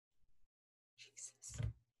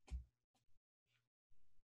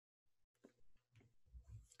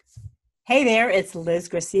Hey there, it's Liz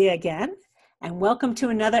Garcia again, and welcome to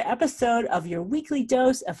another episode of your weekly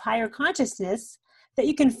dose of higher consciousness that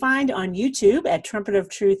you can find on YouTube at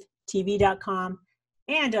trumpetoftruth.tv.com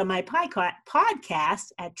and on my podcast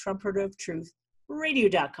at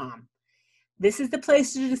trumpetoftruthradio.com. This is the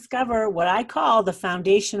place to discover what I call the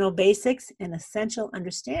foundational basics and essential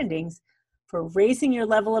understandings for raising your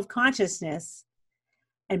level of consciousness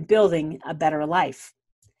and building a better life.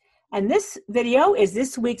 And this video is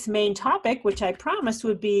this week's main topic, which I promised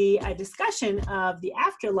would be a discussion of The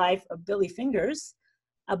Afterlife of Billy Fingers,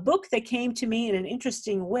 a book that came to me in an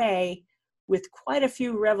interesting way with quite a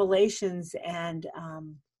few revelations and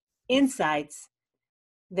insights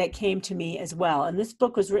that came to me as well. And this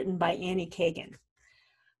book was written by Annie Kagan.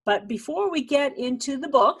 But before we get into the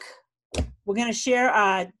book, we're going to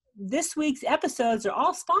share this week's episodes are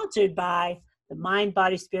all sponsored by the Mind,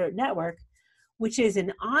 Body, Spirit Network, which is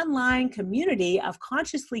an online community of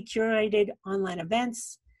consciously curated online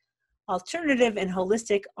events, alternative and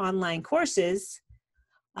holistic online courses,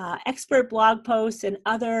 expert blog posts, and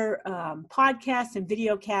other podcasts and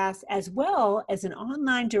videocasts, as well as an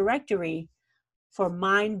online directory for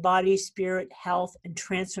mind, body, spirit, health, and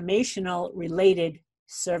transformational related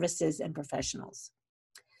services and professionals.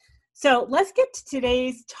 So let's get to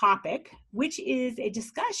today's topic, which is a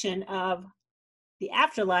discussion of the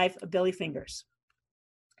afterlife of Billy Fingers.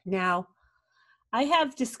 Now, I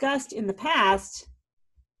have discussed in the past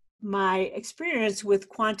my experience with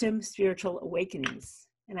quantum spiritual awakenings.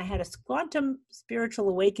 And I had a quantum spiritual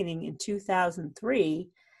awakening in 2003,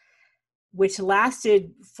 which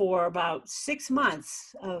lasted for about 6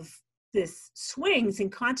 months of this swings in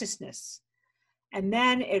consciousness. And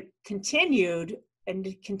then it continued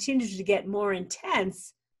to get more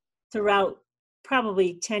intense throughout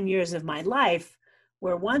probably 10 years of my life,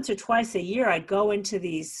 where once or twice a year I'd go into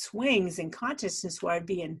these swings in consciousness where I'd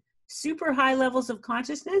be in super high levels of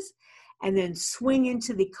consciousness and then swing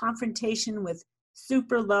into the confrontation with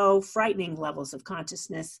super low, frightening levels of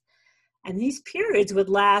consciousness. And these periods would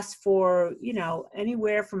last for,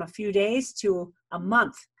 anywhere from a few days to a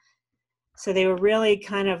month. So they were really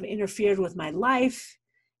kind of interfered with my life.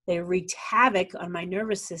 They wreaked havoc on my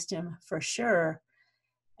nervous system for sure.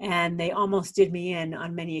 And they almost did me in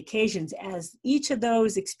on many occasions, as each of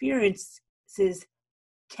those experiences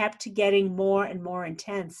kept getting more and more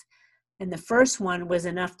intense. And the first one was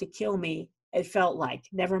enough to kill me, it felt like,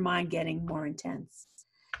 never mind getting more intense.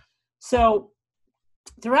 So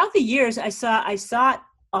throughout the years, I sought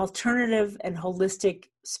alternative and holistic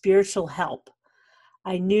spiritual help.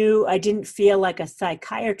 I knew I didn't feel like a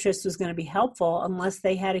psychiatrist was going to be helpful unless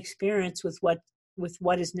they had experience with what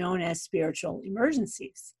is known as spiritual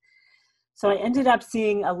emergencies. So I ended up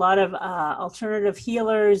seeing a lot of alternative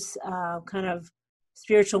healers, kind of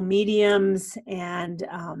spiritual mediums, and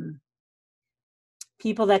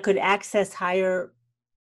people that could access higher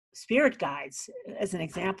spirit guides, as an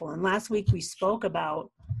example. And last week we spoke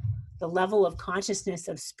about the level of consciousness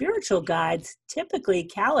of spiritual guides typically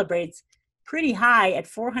calibrates pretty high at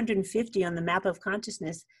 450 on the map of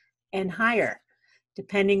consciousness and higher,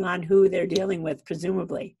 depending on who they're dealing with,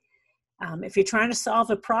 presumably. If you're trying to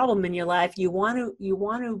solve a problem in your life, you want to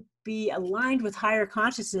be aligned with higher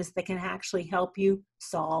consciousness that can actually help you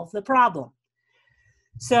solve the problem.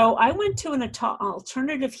 So I went to an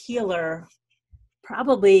alternative healer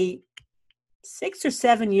probably 6 or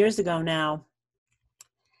 7 years ago now,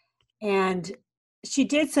 and she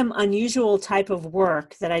did some unusual type of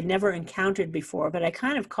work that I'd never encountered before, but I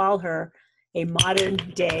kind of call her a modern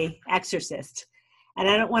day exorcist. And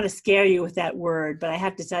I don't want to scare you with that word, but I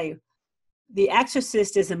have to tell you, The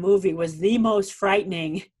Exorcist as a movie was the most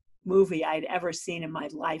frightening movie I'd ever seen in my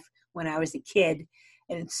life when I was a kid,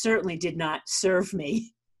 and it certainly did not serve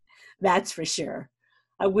me. That's for sure.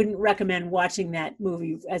 I wouldn't recommend watching that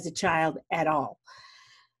movie as a child at all.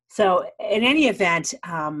 So in any event,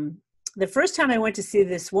 the first time I went to see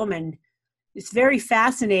this woman, it's very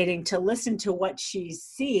fascinating to listen to what she's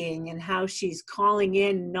seeing and how she's calling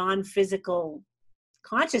in non-physical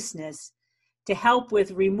consciousness to help with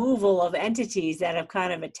removal of entities that have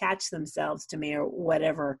kind of attached themselves to me or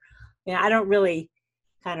whatever. I don't really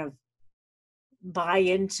kind of buy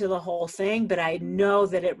into the whole thing, but I know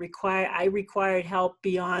that I required help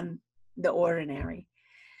beyond the ordinary.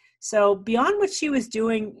 So beyond what she was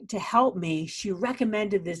doing to help me, she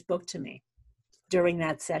recommended this book to me during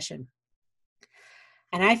that session.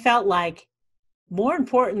 And I felt like more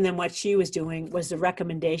important than what she was doing was the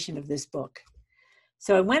recommendation of this book.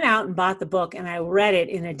 So I went out and bought the book and I read it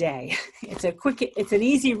in a day. It's an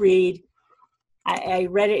easy read. I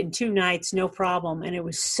read it in 2 nights, no problem. And it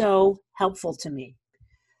was so helpful to me.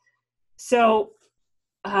 So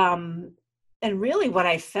really what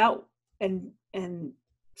I felt, and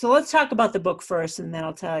so let's talk about the book first, and then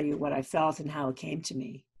I'll tell you what I felt and how it came to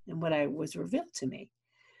me and what I was revealed to me.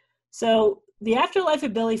 So The Afterlife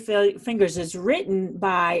of Billy Fingers is written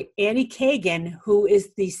by Annie Kagan, who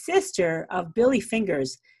is the sister of Billy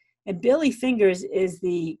Fingers. And Billy Fingers is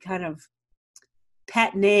the kind of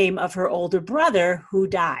pet name of her older brother who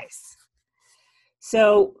dies.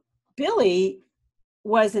 So Billy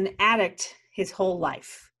was an addict his whole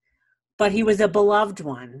life, but he was a beloved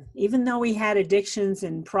one. Even though he had addictions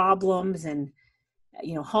and problems and,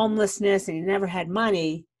 homelessness, and he never had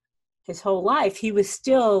money his whole life, he was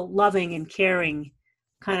still loving and caring,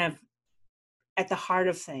 kind of at the heart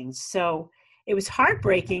of things. So it was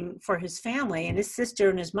heartbreaking for his family and his sister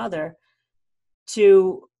and his mother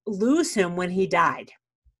to lose him when he died.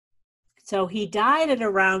 So he died at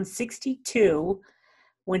around 62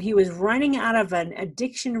 when he was running out of an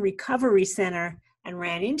addiction recovery center and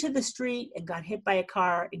ran into the street and got hit by a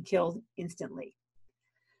car and killed instantly,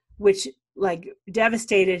 which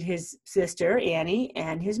devastated his sister, Annie,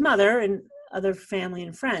 and his mother and other family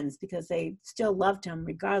and friends, because they still loved him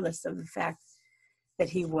regardless of the fact that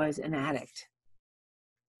he was an addict.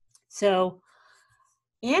 So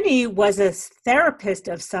Annie was a therapist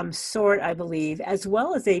of some sort, I believe, as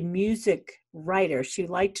well as a music writer. She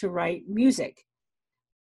liked to write music,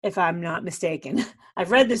 if I'm not mistaken.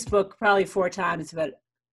 I've read this book probably 4 times, but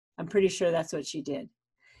I'm pretty sure that's what she did.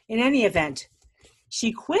 In any event,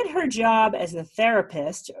 she quit her job as a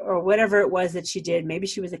therapist, or whatever it was that she did. Maybe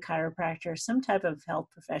she was a chiropractor, some type of health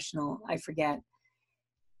professional, I forget,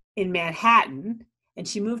 in Manhattan. And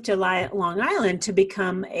she moved to Long Island to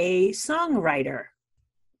become a songwriter.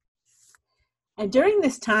 And during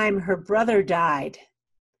this time, her brother died,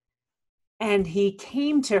 and he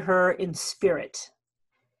came to her in spirit.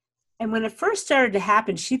 And when it first started to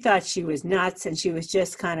happen, she thought she was nuts, and she was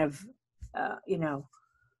just kind of,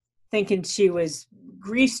 thinking she was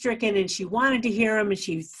grief-stricken, and she wanted to hear him, and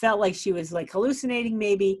she felt like she was hallucinating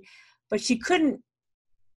maybe, but she couldn't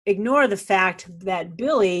ignore the fact that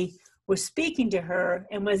Billy was speaking to her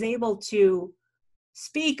and was able to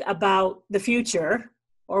speak about the future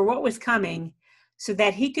or what was coming, so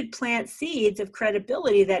that he could plant seeds of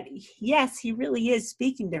credibility that, yes, he really is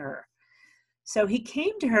speaking to her. So he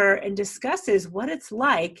came to her and discusses what it's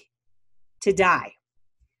like to die.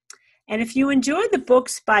 And if you enjoyed the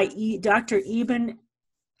books by Dr. Eben,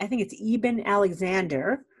 I think it's Eben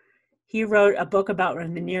Alexander, he wrote a book about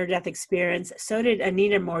the near-death experience. So did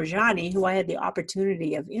Anita Moorjani, who I had the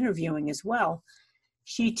opportunity of interviewing as well.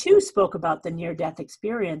 She too spoke about the near-death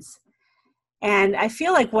experience. And I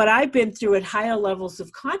feel like what I've been through at higher levels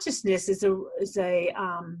of consciousness is a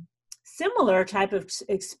similar type of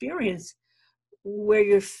experience, where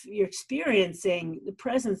you're experiencing the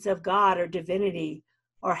presence of God or divinity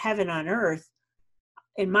or heaven on earth.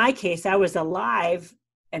 In my case, I was alive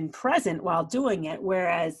and present while doing it,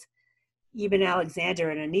 whereas even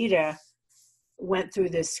Alexander and Anita went through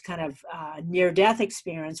this kind of near-death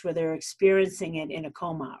experience where they're experiencing it in a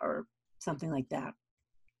coma or something like that.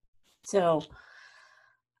 So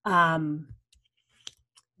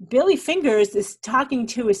Billy Fingers is talking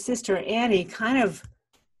to his sister Annie.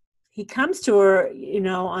 He comes to her,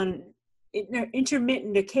 on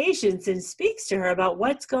intermittent occasions and speaks to her about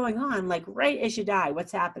what's going on, right as you die,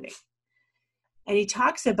 what's happening. And he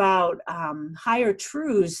talks about higher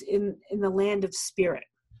truths in the land of spirit.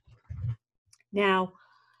 Now,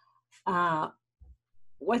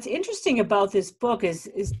 what's interesting about this book is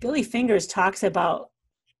Billy Fingers talks about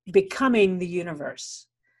becoming the universe.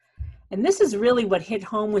 And this is really what hit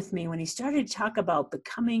home with me when he started to talk about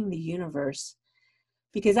becoming the universe,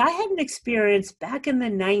 because I had an experience back in the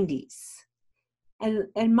 90s.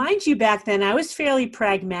 And mind you, back then I was fairly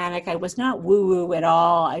pragmatic. I was not woo-woo at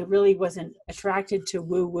all. I really wasn't attracted to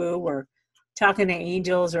woo-woo or talking to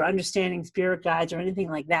angels or understanding spirit guides or anything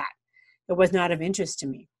like that. It was not of interest to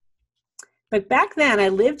me. But back then I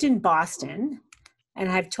lived in Boston,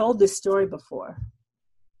 and I've told this story before.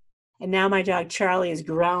 And now my dog Charlie is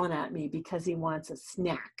growling at me because he wants a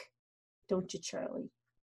snack. Don't you, Charlie?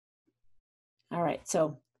 All right,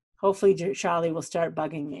 so hopefully Charlie will start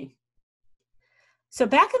bugging me. So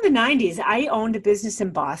back in the 90s, I owned a business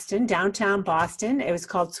in Boston, downtown Boston. It was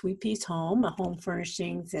called Sweet Peace Home, a home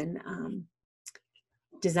furnishings and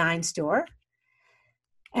design store.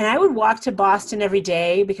 And I would walk to Boston every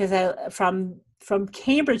day because from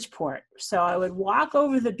Cambridgeport. So I would walk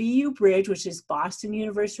over the BU Bridge, which is Boston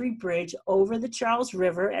University Bridge, over the Charles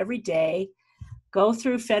River every day, go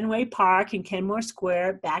through Fenway Park and Kenmore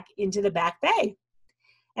Square back into the Back Bay.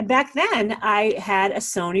 And back then, I had a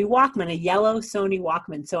Sony Walkman, a yellow Sony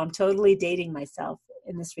Walkman. So I'm totally dating myself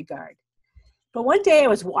in this regard. But one day I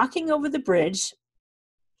was walking over the bridge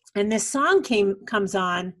and this song comes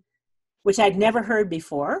on, which I'd never heard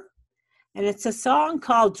before. And it's a song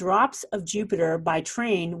called Drops of Jupiter by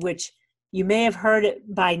Train, which you may have heard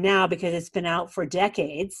it by now because it's been out for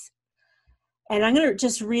decades. And I'm going to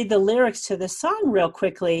just read the lyrics to the song real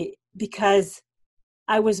quickly because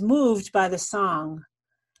I was moved by the song.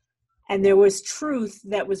 And there was truth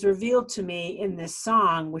that was revealed to me in this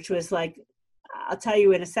song, which was like, I'll tell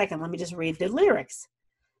you in a second. Let me just read the lyrics.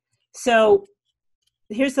 So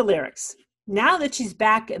here's the lyrics. Now that she's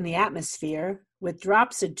back in the atmosphere with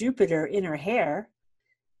drops of Jupiter in her hair,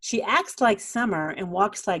 she acts like summer and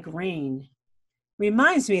walks like rain.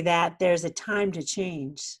 Reminds me that there's a time to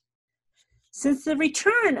change. Since the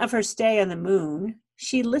return of her stay on the moon,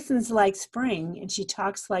 she listens like spring and she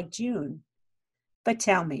talks like June. But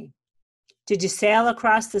tell me, did you sail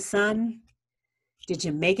across the sun? Did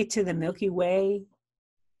you make it to the Milky Way?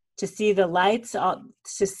 To see the lights,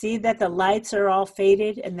 to see that the lights are all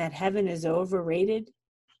faded and that heaven is overrated?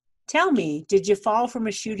 Tell me, did you fall from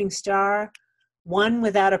a shooting star, one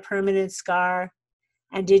without a permanent scar?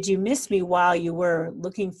 And did you miss me while you were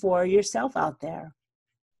looking for yourself out there?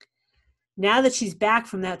 Now that she's back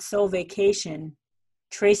from that soul vacation,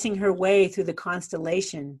 tracing her way through the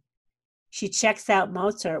constellation, she checks out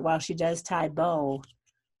Mozart while she does Tai Bo.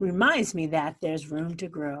 Reminds me that there's room to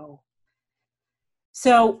grow.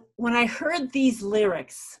 So when I heard these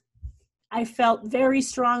lyrics, I felt very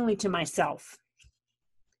strongly to myself.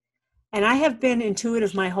 And I have been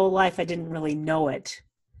intuitive my whole life. I didn't really know it.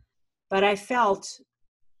 But I felt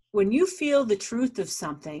when you feel the truth of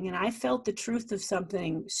something, and I felt the truth of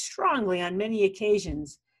something strongly on many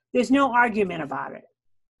occasions, there's no argument about it.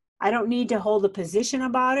 I don't need to hold a position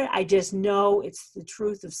about it. I just know it's the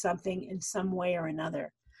truth of something in some way or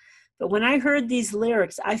another. But when I heard these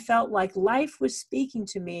lyrics, I felt like life was speaking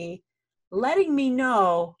to me, letting me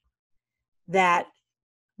know that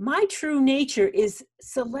my true nature is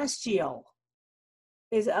celestial,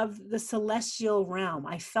 is of the celestial realm.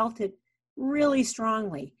 I felt it really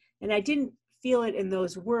strongly. And I didn't feel it in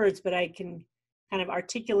those words, but I can kind of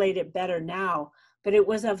articulate it better now. But it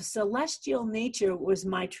was of celestial nature, was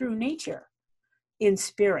my true nature in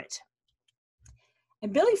spirit.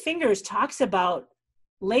 And Billy Fingers talks about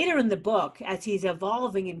later in the book, as he's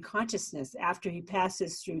evolving in consciousness after he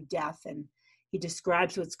passes through death, and he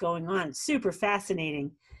describes what's going on. It's super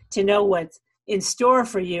fascinating to know what's in store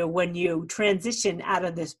for you when you transition out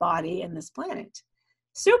of this body and this planet.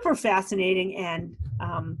 Super fascinating and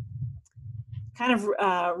kind of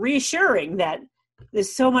reassuring that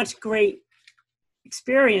there's so much great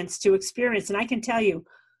experience to experience. And I can tell you,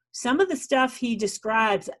 some of the stuff he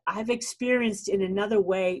describes, I've experienced in another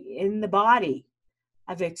way in the body.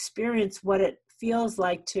 I've experienced what it feels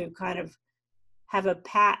like to kind of have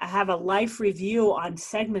a life review on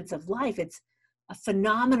segments of life. It's a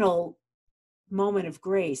phenomenal moment of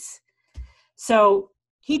grace. So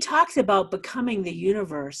he talks about becoming the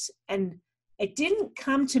universe, and it didn't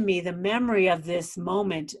come to me, the memory of this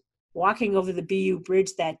moment, walking over the BU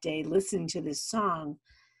Bridge that day, listening to this song,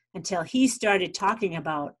 until he started talking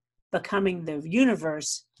about becoming the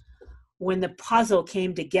universe, when the puzzle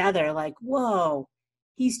came together, like, whoa,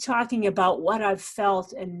 he's talking about what I've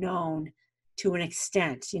felt and known to an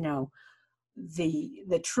extent. You know,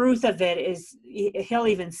 the truth of it is, he'll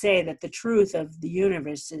even say that the truth of the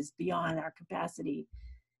universe is beyond our capacity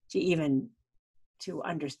to even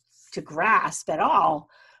to grasp at all.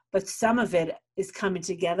 But some of it is coming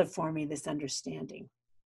together for me, this understanding.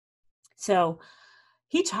 So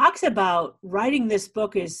he talks about writing this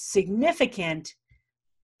book is significant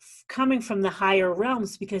coming from the higher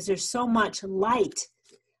realms because there's so much light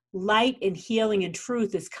and healing and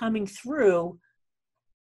truth is coming through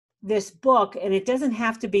this book. And it doesn't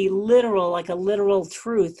have to be literal, like a literal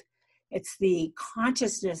truth. It's the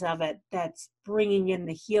consciousness of it that's bringing in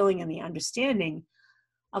the healing and the understanding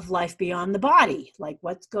of life beyond the body. Like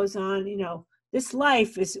what goes on, you know, this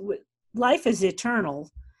life is eternal.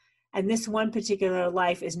 And this one particular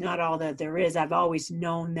life is not all that there is. I've always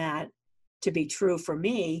known that to be true for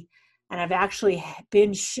me. And I've actually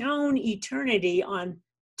been shown eternity on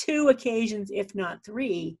 2 occasions, if not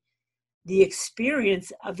 3, the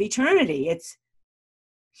experience of eternity. It's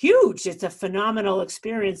huge. It's a phenomenal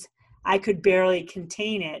experience. I could barely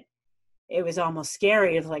contain it. It was almost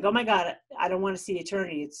scary. It's like, oh my God, I don't want to see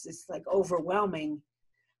eternity. It's like overwhelming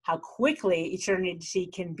how quickly eternity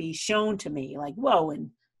can be shown to me. Like, whoa, in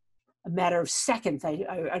a matter of seconds, I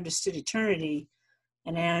understood eternity.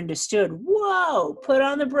 And I understood, whoa, put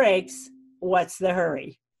on the brakes. What's the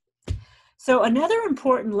hurry? So another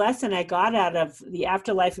important lesson I got out of the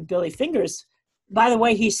afterlife of Billy Fingers by the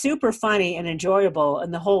way, he's super funny and enjoyable,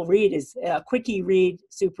 and the whole read is a quickie read,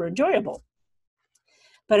 super enjoyable.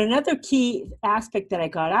 But another key aspect that I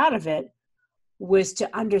got out of it was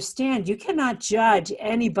to understand you cannot judge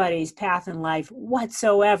anybody's path in life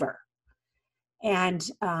whatsoever. And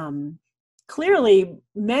clearly,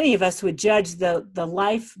 many of us would judge the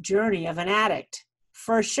life journey of an addict,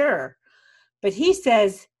 for sure. But he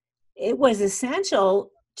says it was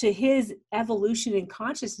essential to his evolution in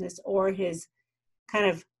consciousness, or his kind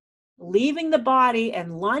of leaving the body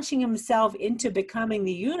and launching himself into becoming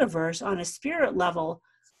the universe on a spirit level,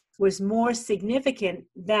 was more significant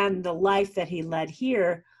than the life that he led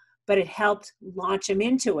here, but it helped launch him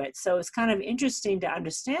into it. So it's kind of interesting to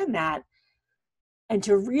understand that, and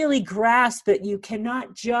to really grasp that you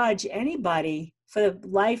cannot judge anybody for the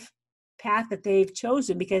life path that they've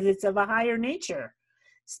chosen, because it's of a higher nature.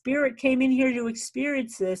 Spirit came in here to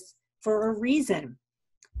experience this for a reason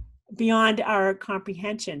beyond our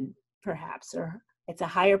comprehension, perhaps, or it's a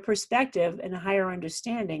higher perspective and a higher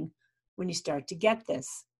understanding when you start to get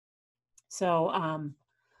this. So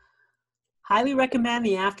highly recommend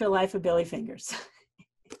The Afterlife of Billy Fingers.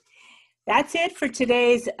 That's it for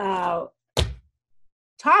today's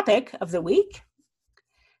topic of the week.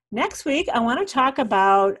 Next week, I want to talk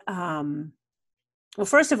about, well,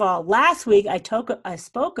 first of all, last week I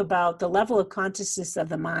spoke about the level of consciousness of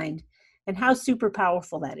the mind and how super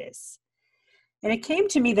powerful that is. And it came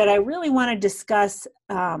to me that I really want to discuss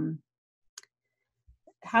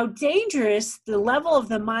how dangerous the level of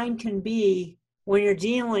the mind can be when you're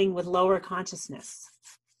dealing with lower consciousness.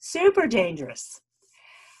 Super dangerous.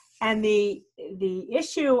 And the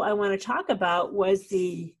issue I want to talk about was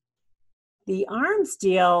the arms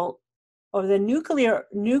deal, or the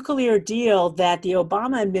nuclear deal that the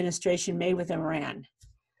Obama administration made with Iran.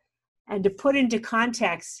 And to put into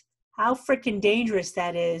context how freaking dangerous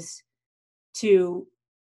that is to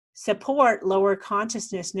support lower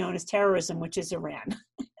consciousness known as terrorism, which is Iran.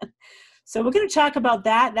 So we're going to talk about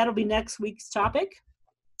that. That'll be next week's topic.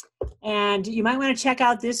 And you might want to check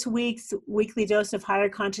out this week's Weekly Dose of Higher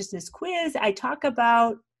Consciousness quiz. I talk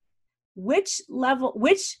about which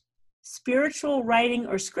spiritual writing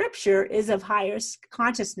or scripture is of higher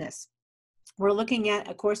consciousness. We're looking at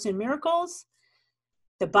A Course in Miracles,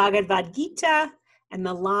 the Bhagavad Gita, and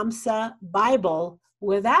the Lamsa Bible,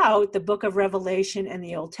 without the Book of Revelation and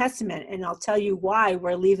the Old Testament. And I'll tell you why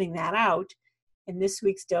we're leaving that out in this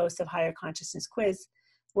week's Dose of Higher Consciousness quiz.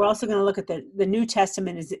 We're also going to look at the New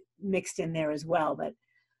Testament is mixed in there as well.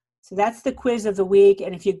 So that's the quiz of the week.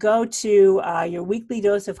 And if you go to your Weekly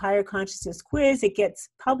Dose of Higher Consciousness quiz, it gets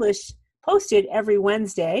posted every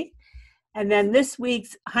Wednesday. And then this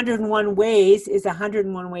week's 101 Ways is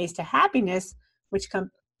 101 Ways to Happiness, which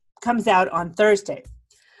comes out on Thursday.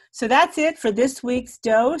 So that's it for this week's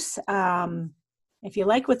dose. If you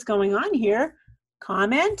like what's going on here,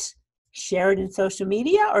 comment, share it in social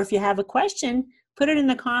media, or if you have a question, put it in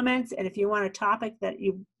the comments. And if you want a topic that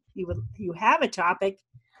you have a topic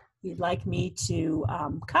you'd like me to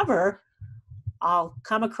cover, I'll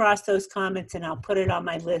come across those comments and I'll put it on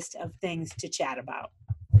my list of things to chat about.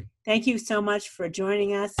 Thank you so much for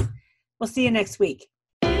joining us. We'll see you next week.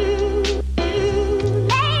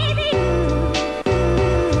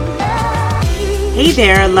 Hey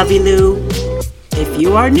there, Lovey Lou. If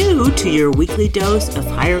you are new to your Weekly Dose of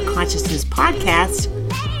Higher Consciousness podcast,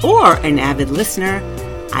 or an avid listener,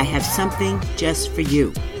 I have something just for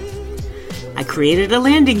you. I created a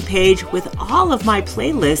landing page with all of my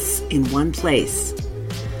playlists in one place.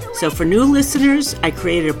 So for new listeners, I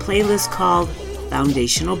created a playlist called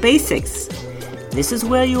Foundational Basics. This is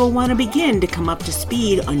where you will want to begin to come up to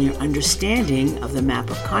speed on your understanding of the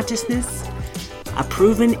map of consciousness, a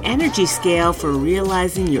proven energy scale for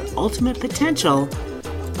realizing your ultimate potential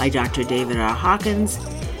by Dr. David R. Hawkins,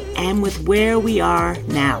 and with where we are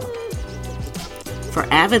now. For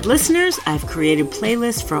avid listeners, I've created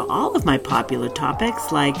playlists for all of my popular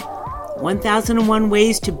topics like 1001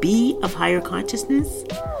 Ways to Be of Higher Consciousness,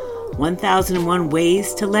 1001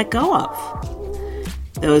 Ways to Let Go of.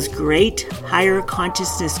 Those great higher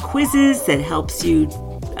consciousness quizzes that helps you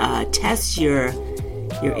test your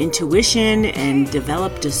intuition and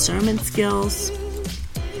develop discernment skills,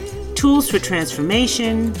 tools for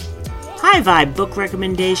transformation, high vibe book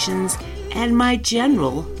recommendations, and my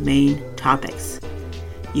general main topics.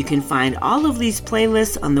 You can find all of these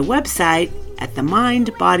playlists on the website at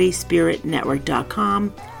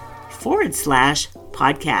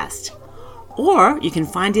themindbodyspiritnetwork.com/podcast. Or you can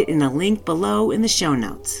find it in a link below in the show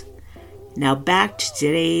notes. Now back to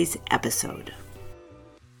today's episode.